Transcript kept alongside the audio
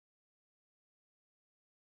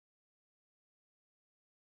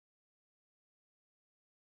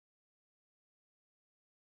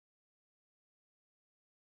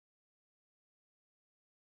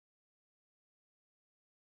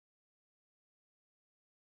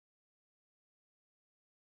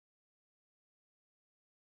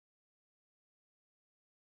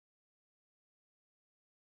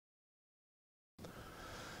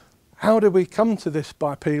How do we come to this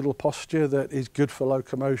bipedal posture that is good for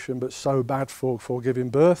locomotion but so bad for giving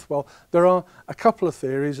birth? Well, there are a couple of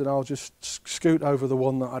theories, and I'll just scoot over the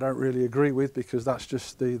one that I don't really agree with, because that's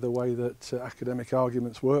just the way that academic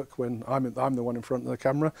arguments work when I'm the one in front of the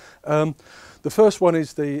camera. The first one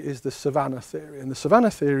is the savanna theory, and the savanna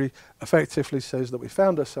theory effectively says that we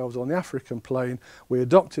found ourselves on the African plain, we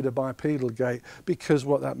adopted a bipedal gait because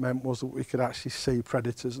what that meant was that we could actually see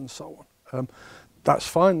predators and so on. That's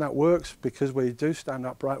fine, that works, because we do stand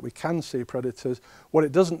upright, we can see predators. What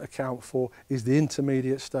it doesn't account for is the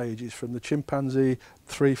intermediate stages, from the chimpanzee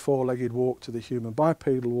 3-4-legged walk to the human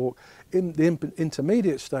bipedal walk. In the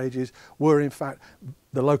intermediate stages were, in fact,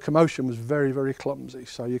 the locomotion was very, very clumsy.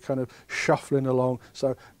 So you're kind of shuffling along.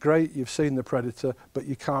 So great, you've seen the predator, but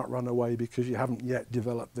you can't run away because you haven't yet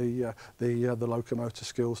developed the locomotor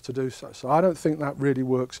skills to do so. So I don't think that really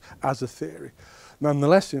works as a theory.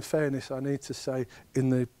 Nonetheless, in fairness, I need to say, in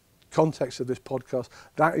the context of this podcast,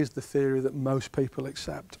 that is the theory that most people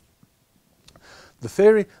accept. The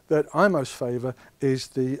theory that I most favour is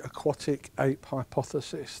the aquatic ape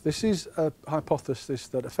hypothesis. This is a hypothesis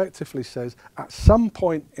that effectively says at some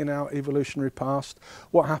point in our evolutionary past,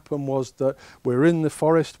 what happened was that we're in the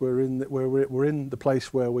forest, we're in the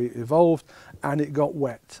place where we evolved, and it got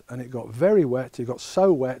wet, and it got very wet. It got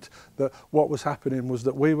so wet that what was happening was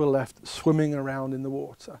that we were left swimming around in the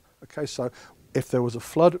water. Okay, so if there was a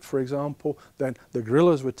flood, for example, then the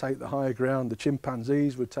gorillas would take the higher ground, the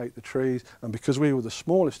chimpanzees would take the trees, and because we were the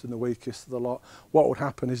smallest and the weakest of the lot, what would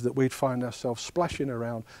happen is that we'd find ourselves splashing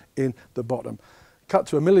around in the bottom. Cut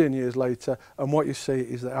to 1 million years later, and what you see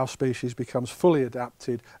is that our species becomes fully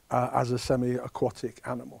adapted as a semi-aquatic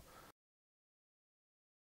animal.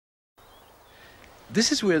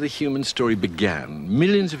 This is where the human story began,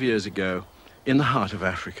 millions of years ago, in the heart of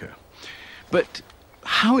Africa. But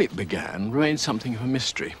how it began remains something of a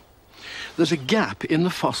mystery. There's a gap in the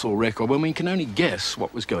fossil record when we can only guess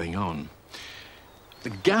what was going on. The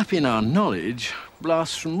gap in our knowledge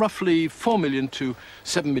lasts from roughly 4 million to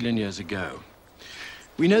 7 million years ago.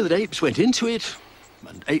 We know that apes went into it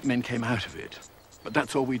and ape men came out of it, but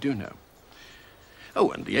that's all we do know. Oh,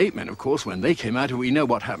 and the ape men, of course, when they came out of it, we know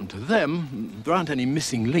what happened to them. There aren't any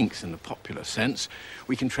missing links in the popular sense.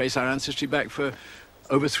 We can trace our ancestry back for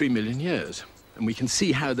over 3 million years. And we can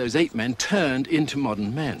see how those ape men turned into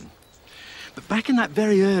modern men. But back in that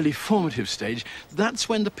very early formative stage, that's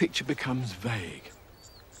when the picture becomes vague.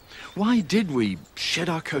 Why did we shed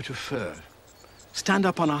our coat of fur, stand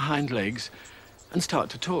up on our hind legs, and start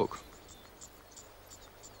to talk?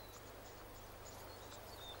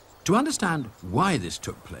 To understand why this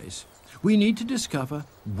took place, we need to discover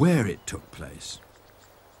where it took place.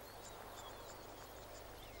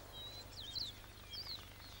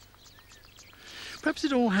 Perhaps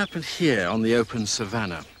it all happened here on the open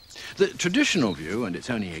savanna. The traditional view, and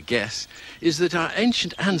it's only a guess, is that our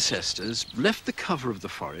ancient ancestors left the cover of the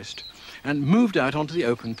forest and moved out onto the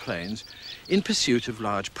open plains in pursuit of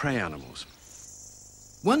large prey animals.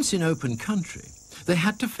 Once in open country, they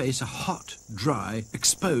had to face a hot, dry,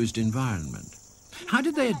 exposed environment. How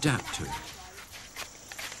did they adapt to it?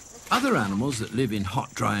 Other animals that live in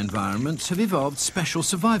hot, dry environments have evolved special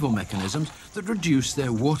survival mechanisms that reduce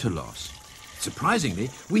their water loss. Surprisingly,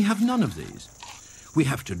 we have none of these. We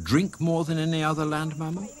have to drink more than any other land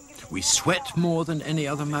mammal, we sweat more than any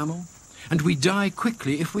other mammal, and we die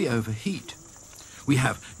quickly if we overheat. We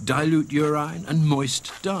have dilute urine and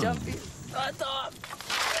moist dung.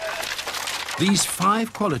 These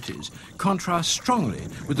 5 qualities contrast strongly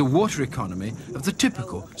with the water economy of the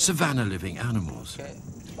typical savanna-living animals.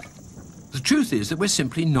 The truth is that we're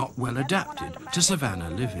simply not well adapted to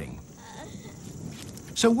savanna living.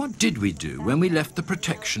 So what did we do when we left the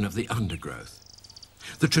protection of the undergrowth?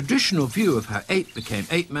 The traditional view of how ape became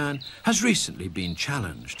ape-man has recently been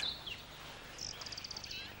challenged.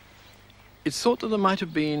 It's thought that there might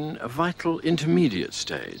have been a vital intermediate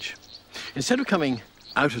stage. Instead of coming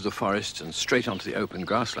out of the forest and straight onto the open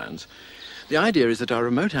grasslands, the idea is that our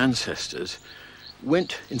remote ancestors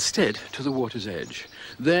went instead to the water's edge.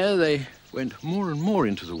 There they went more and more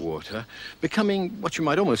into the water, becoming what you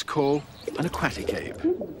might almost call an aquatic ape.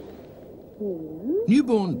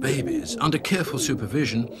 Newborn babies, under careful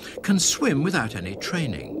supervision, can swim without any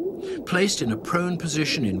training. Placed in a prone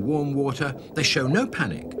position in warm water, they show no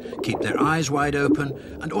panic, keep their eyes wide open,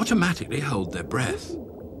 and automatically hold their breath.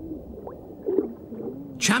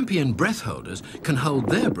 Champion breath holders can hold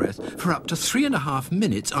their breath for up to 3.5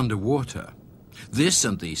 minutes underwater. This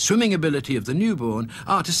and the swimming ability of the newborn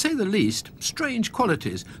are, to say the least, strange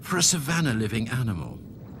qualities for a savanna-living animal.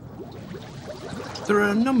 There are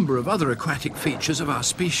a number of other aquatic features of our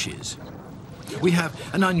species. We have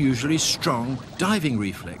an unusually strong diving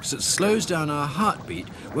reflex that slows down our heartbeat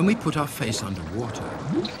when we put our face underwater.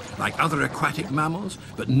 Like other aquatic mammals,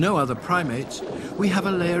 but no other primates, we have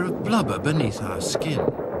a layer of blubber beneath our skin.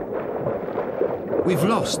 We've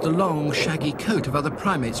lost the long, shaggy coat of other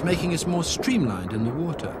primates, making us more streamlined in the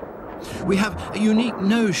water. We have a unique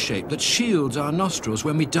nose shape that shields our nostrils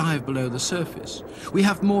when we dive below the surface. We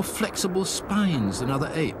have more flexible spines than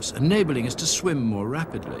other apes, enabling us to swim more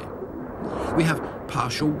rapidly. We have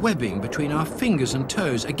partial webbing between our fingers and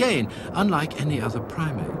toes, again, unlike any other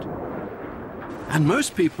primate. And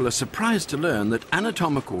most people are surprised to learn that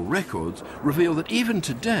anatomical records reveal that even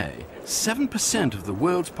today, 7% of the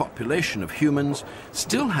world's population of humans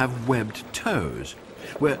still have webbed toes,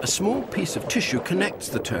 where a small piece of tissue connects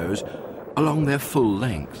the toes along their full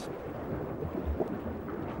length.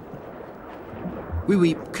 We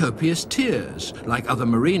weep copious tears, like other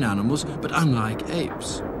marine animals, but unlike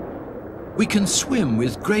apes. We can swim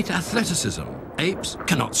with great athleticism. Apes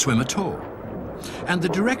cannot swim at all. And the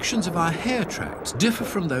directions of our hair tracts differ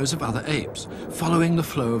from those of other apes, following the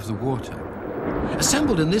flow of the water.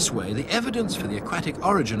 Assembled in this way, the evidence for the aquatic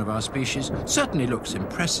origin of our species certainly looks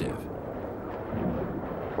impressive.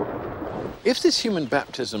 If this human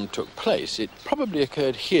baptism took place, it probably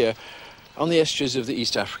occurred here on the estuaries of the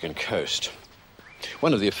East African coast.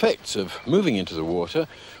 One of the effects of moving into the water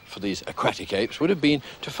for these aquatic apes would have been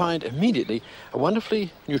to find immediately a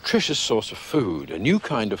wonderfully nutritious source of food, a new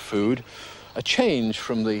kind of food, a change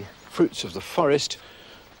from the fruits of the forest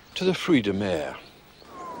to the fruits de mer.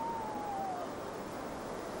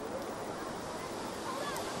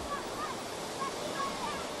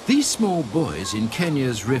 These small boys in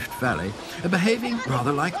Kenya's Rift Valley are behaving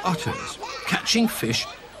rather like otters, catching fish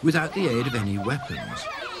without the aid of any weapons.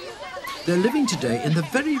 They're living today in the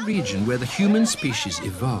very region where the human species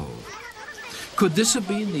evolved. Could this have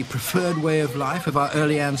been the preferred way of life of our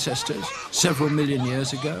early ancestors several million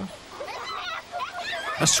years ago?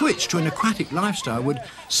 A switch to an aquatic lifestyle would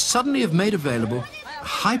suddenly have made available a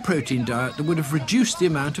high-protein diet that would have reduced the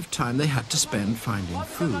amount of time they had to spend finding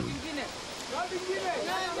food.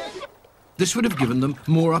 This would have given them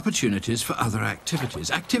more opportunities for other activities,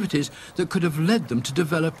 activities that could have led them to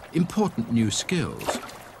develop important new skills.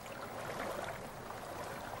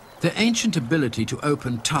 Their ancient ability to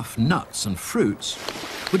open tough nuts and fruits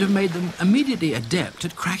would have made them immediately adept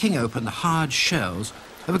at cracking open the hard shells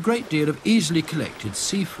of a great deal of easily collected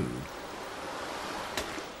seafood.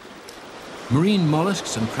 Marine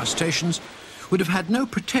mollusks and crustaceans would have had no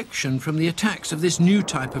protection from the attacks of this new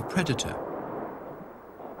type of predator.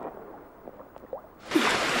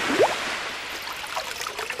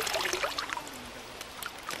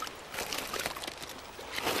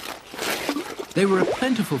 They were a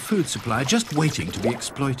plentiful food supply just waiting to be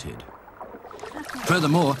exploited.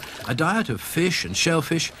 Furthermore, a diet of fish and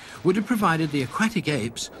shellfish would have provided the aquatic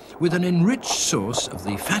apes with an enriched source of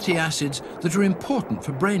the fatty acids that are important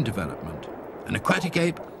for brain development. An aquatic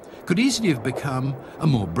ape could easily have become a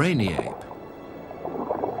more brainy ape.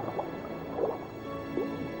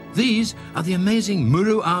 These are the amazing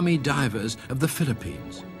Muru Army divers of the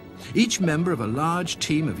Philippines. Each member of a large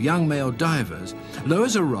team of young male divers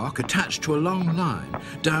lowers a rock attached to a long line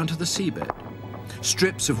down to the seabed.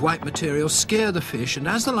 Strips of white material scare the fish, and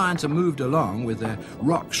as the lines are moved along with their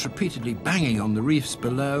rocks repeatedly banging on the reefs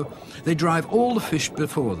below, they drive all the fish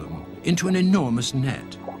before them into an enormous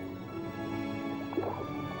net.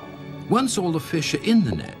 Once all the fish are in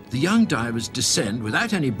the net, the young divers descend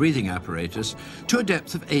without any breathing apparatus to a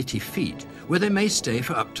depth of 80 feet, where they may stay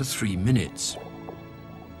for up to 3 minutes.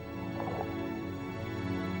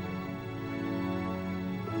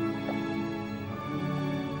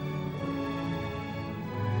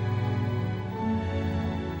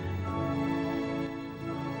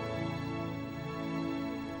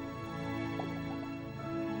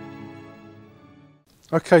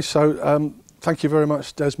 Okay, so thank you very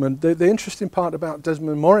much, Desmond. The interesting part about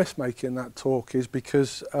Desmond Morris making that talk is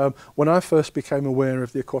because when I first became aware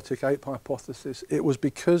of the aquatic ape hypothesis, it was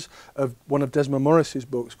because of one of Desmond Morris's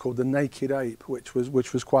books called The Naked Ape, which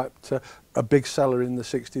was quite a big seller in the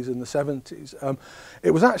 60s and the 70s.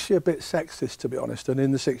 It was actually a bit sexist, to be honest, and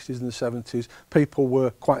in the 60s and the 70s people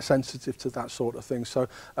were quite sensitive to that sort of thing. So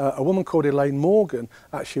a woman called Elaine Morgan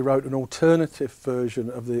actually wrote an alternative version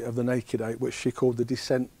of the Naked Ape, which she called The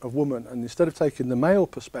Descent of Woman, and instead of taking the male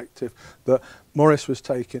perspective that Morris was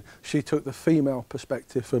taking, she took the female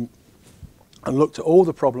perspective and looked at all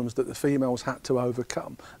the problems that the females had to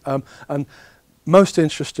overcome. And Most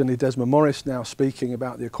interestingly, Desmond Morris now speaking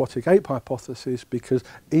about the aquatic ape hypothesis, because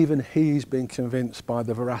even he's been convinced by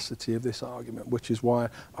the veracity of this argument, which is why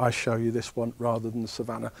I show you this one rather than the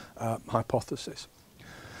savanna hypothesis.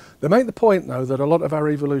 They make the point, though, that a lot of our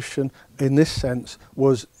evolution in this sense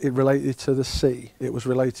was related to the sea. It was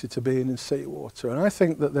related to being in seawater. And I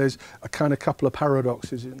think that there's a couple of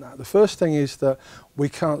paradoxes in that. The first thing is that we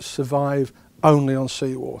can't survive only on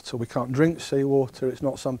seawater. We can't drink seawater. It's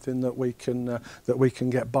not something that we can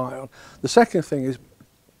get by on. The second thing is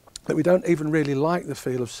that we don't even really like the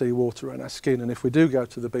feel of seawater in our skin, and if we do go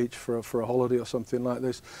to the beach for a holiday or something like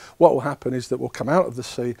this, what will happen is that we'll come out of the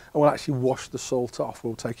sea and we'll actually wash the salt off.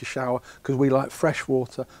 We'll take a shower because we like fresh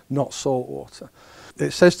water, not salt water.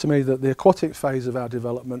 It says to me that the aquatic phase of our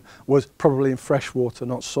development was probably in fresh water,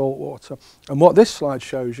 not salt water. And what this slide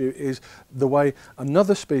shows you is the way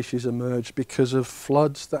another species emerged because of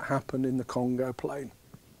floods that happened in the Congo plain.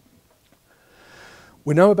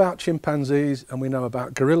 We know about chimpanzees and we know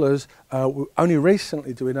about gorillas. Only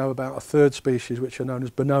recently do we know about a third species which are known as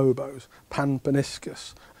bonobos,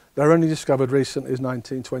 Panpaniscus. They're only discovered recently as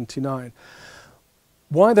 1929.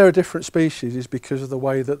 Why they're a different species is because of the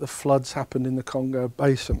way that the floods happened in the Congo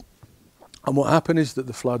basin. And what happened is that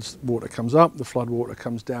the flood's water comes up, the flood water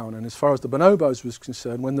comes down. And as far as the bonobos was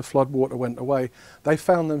concerned, when the flood water went away, they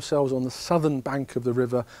found themselves on the southern bank of the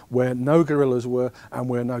river where no gorillas were and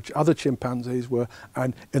where no other chimpanzees were.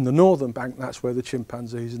 And in the northern bank, that's where the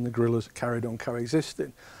chimpanzees and the gorillas carried on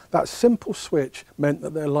coexisting. That simple switch meant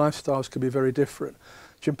that their lifestyles could be very different.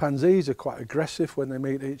 Chimpanzees are quite aggressive when they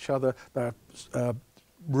meet each other. They're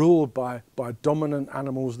ruled by dominant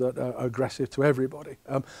animals that are aggressive to everybody.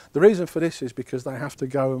 The reason for this is because they have to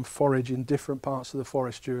go and forage in different parts of the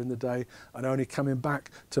forest during the day and only coming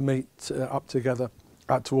back to meet up together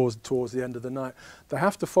towards the end of the night. They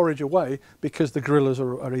have to forage away because the gorillas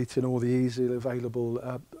are eating all the easily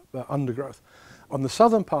available undergrowth. On the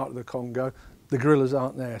southern part of the Congo, the gorillas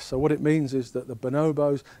aren't there. So what it means is that the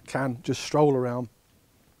bonobos can just stroll around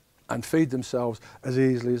and feed themselves as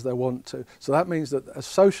easily as they want to. So that means that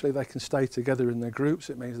socially they can stay together in their groups.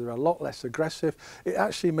 It means they're a lot less aggressive. It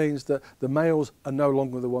actually means that the males are no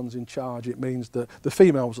longer the ones in charge. It means that the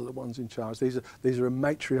females are the ones in charge. These are a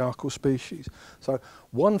matriarchal species. So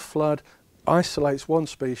one flood isolates one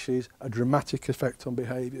species, a dramatic effect on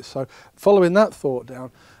behaviour. So following that thought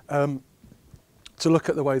down, to look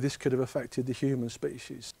at the way this could have affected the human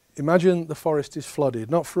species. Imagine the forest is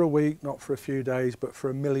flooded, not for a week, not for a few days, but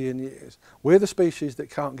for 1 million years. We're the species that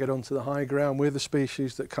can't get onto the high ground. We're the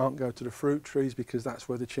species that can't go to the fruit trees because that's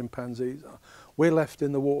where the chimpanzees are. We're left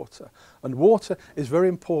in the water. And water is very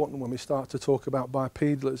important when we start to talk about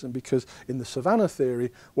bipedalism, because in the savanna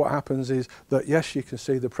theory, what happens is that, yes, you can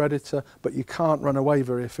see the predator, but you can't run away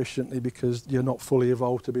very efficiently because you're not fully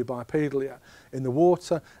evolved to be bipedal yet. In the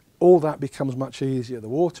water, all that becomes much easier. The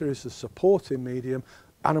water is the supporting medium.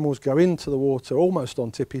 Animals go into the water almost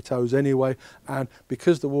on tippy toes anyway, and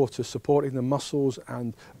because the water is supporting the muscles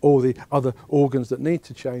and all the other organs that need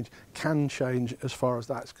to change can change as far as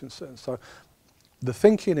that's concerned. So the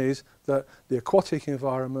thinking is that the aquatic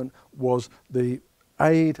environment was the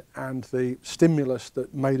aid and the stimulus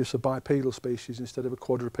that made us a bipedal species instead of a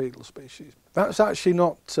quadrupedal species. That's actually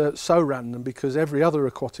not so random, because every other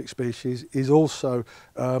aquatic species is also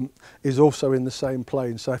in the same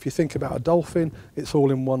plane. So if you think about a dolphin, it's all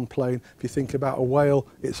in one plane. If you think about a whale,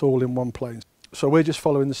 it's all in one plane. So we're just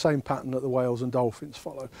following the same pattern that the whales and dolphins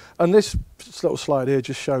follow. And this little slide here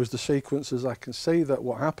just shows the sequences. I can see that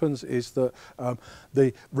what happens is that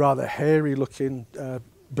the rather hairy looking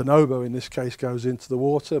bonobo in this case goes into the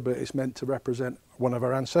water, but it's meant to represent one of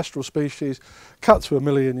our ancestral species. Cut to 1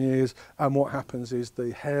 million years, and what happens is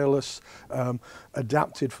the hairless,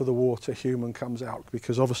 adapted for the water human comes out,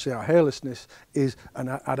 because obviously our hairlessness is an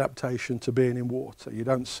adaptation to being in water. You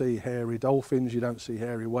don't see hairy dolphins, you don't see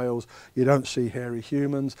hairy whales, you don't see hairy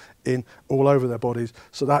humans all over their bodies,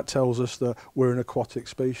 so that tells us that we're an aquatic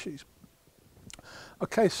species.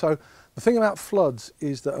 Okay, so the thing about floods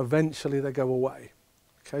is that eventually they go away.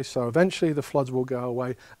 Okay, so eventually the floods will go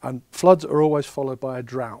away, and floods are always followed by a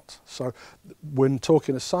drought. So we're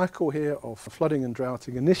talking a cycle here of flooding and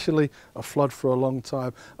droughting. Initially a flood for a long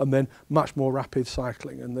time, and then much more rapid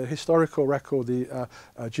cycling. And the historical record, the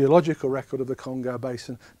geological record of the Congo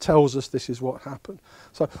Basin tells us this is what happened.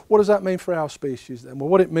 So what does that mean for our species then? Well,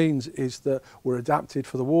 what it means is that we're adapted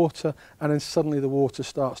for the water, and then suddenly the water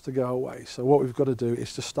starts to go away. So what we've got to do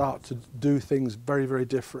is to start to do things very, very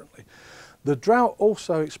differently. The drought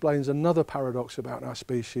also explains another paradox about our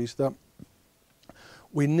species, that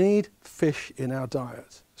we need fish in our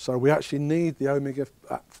diet. So we actually need the omega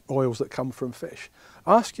oils that come from fish.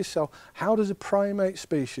 Ask yourself, how does a primate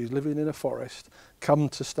species living in a forest come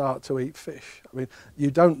to start to eat fish? I mean, you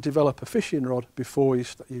don't develop a fishing rod before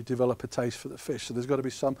you develop a taste for the fish, so there's got to be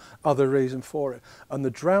some other reason for it. And the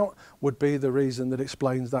drought would be the reason that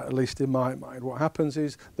explains that, at least in my mind. What happens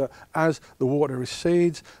is that as the water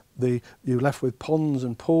recedes, you're left with ponds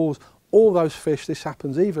and pools. All those fish, this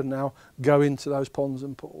happens even now, go into those ponds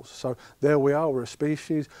and pools. So there we are, we're a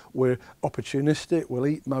species, we're opportunistic, we'll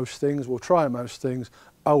eat most things, we'll try most things.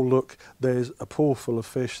 Oh look, there's a pool full of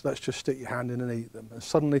fish, let's just stick your hand in and eat them. And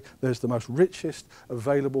suddenly there's the most richest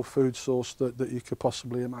available food source that you could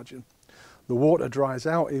possibly imagine. The water dries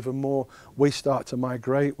out even more, we start to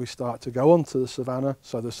migrate, we start to go onto the savannah.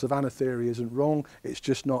 So the savannah theory isn't wrong, it's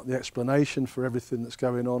just not the explanation for everything that's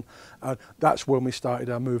going on. And that's when we started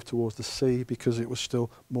our move towards the sea, because it was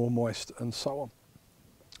still more moist and so on.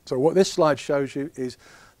 So what this slide shows you is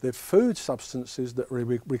the food substances that we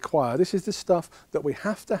require. This is the stuff that we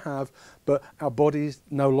have to have, but our bodies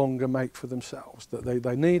no longer make for themselves. That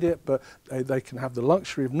they need it, but they can have the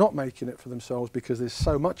luxury of not making it for themselves, because there's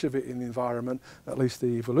so much of it in the environment, at least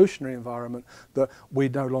the evolutionary environment, that we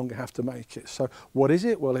no longer have to make it. So what is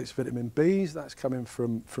it? Well, it's vitamin B's, that's coming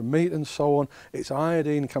from meat and so on. It's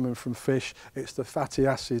iodine coming from fish. It's the fatty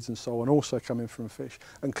acids and so on, also coming from fish.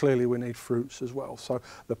 And clearly we need fruits as well. So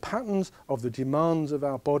the patterns of the demands of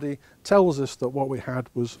our body tells us that what we had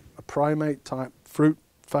was a primate type fruit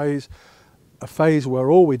phase, a phase where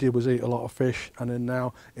all we did was eat a lot of fish, and then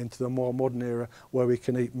now into the more modern era where we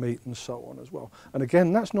can eat meat and so on as well. And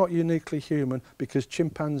again, that's not uniquely human, because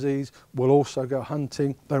chimpanzees will also go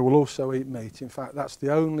hunting, they will also eat meat. In fact, that's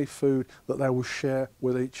the only food that they will share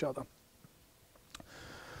with each other.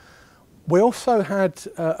 We also had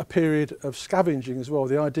a period of scavenging as well.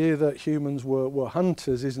 The idea that humans were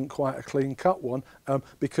hunters isn't quite a clean-cut one,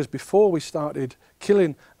 because before we started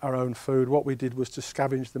killing our own food, what we did was to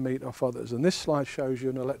scavenge the meat off others. And this slide shows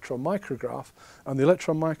you an electron micrograph, and the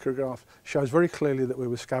electron micrograph shows very clearly that we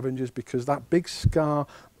were scavengers, because that big scar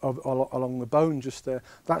along the bone just there,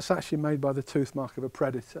 that's actually made by the tooth mark of a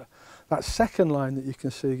predator. That second line that you can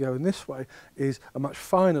see going this way is a much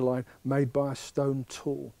finer line made by a stone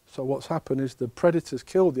tool. So what's happened is the predators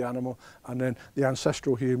killed the animal, and then the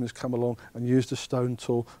ancestral humans come along and used a stone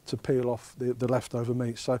tool to peel off the leftover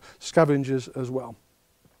meat. So scavengers as well.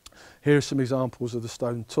 Here are some examples of the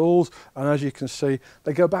stone tools, and as you can see,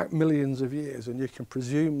 they go back millions of years, and you can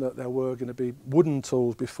presume that there were going to be wooden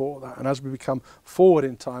tools before that. And as we become forward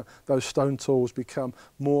in time, those stone tools become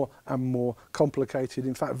more and more complicated,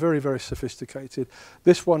 in fact very, very sophisticated.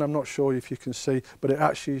 This one I'm not sure if you can see, but it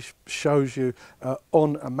actually shows you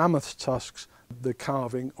on a mammoth's tusks the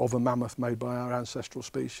carving of a mammoth made by our ancestral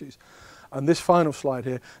species. And this final slide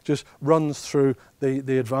here just runs through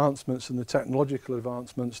the advancements and the technological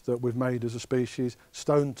advancements that we've made as a species.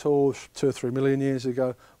 Stone tools 2 or 3 million years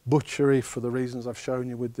ago, butchery for the reasons I've shown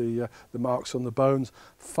you with the marks on the bones.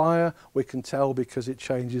 Fire, we can tell because it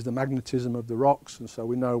changes the magnetism of the rocks, and so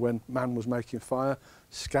we know when man was making fire.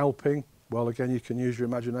 Scalping, well again you can use your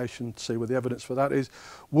imagination to see where the evidence for that is.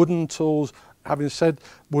 Wooden tools, having said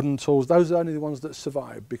wooden tools, those are only the ones that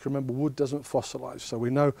survive, because remember, wood doesn't fossilise, so we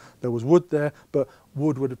know there was wood there, but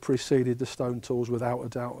wood would have preceded the stone tools without a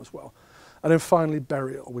doubt as well. And then finally,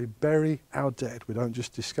 burial. We bury our dead. We don't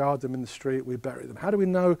just discard them in the street, we bury them. How do we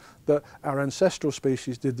know that our ancestral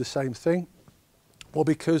species did the same thing? Well,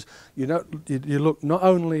 because you look not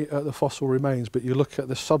only at the fossil remains, but you look at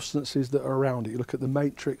the substances that are around it, you look at the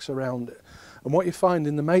matrix around it. And what you find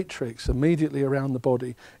in the matrix immediately around the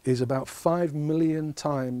body is about 5 million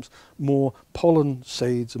times more pollen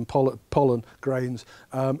seeds and pollen grains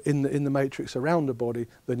in the matrix around the body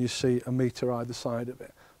than you see a metre either side of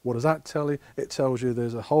it. What does that tell you? It tells you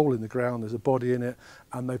there's a hole in the ground, there's a body in it,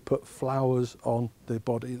 and they put flowers on the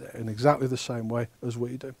body there in exactly the same way as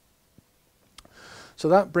we do. So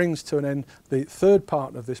that brings to an end the third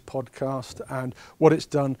part of this podcast, and what it's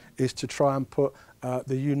done is to try and put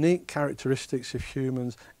the unique characteristics of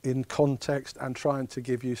humans in context and trying to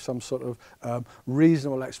give you some sort of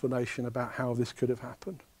reasonable explanation about how this could have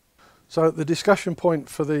happened. So the discussion point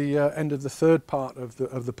for the end of the third part of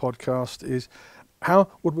the podcast is, how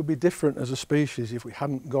would we be different as a species if we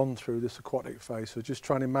hadn't gone through this aquatic phase? So just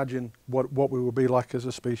trying to imagine what we would be like as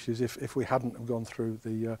a species if we hadn't have gone through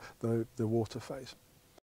the water phase.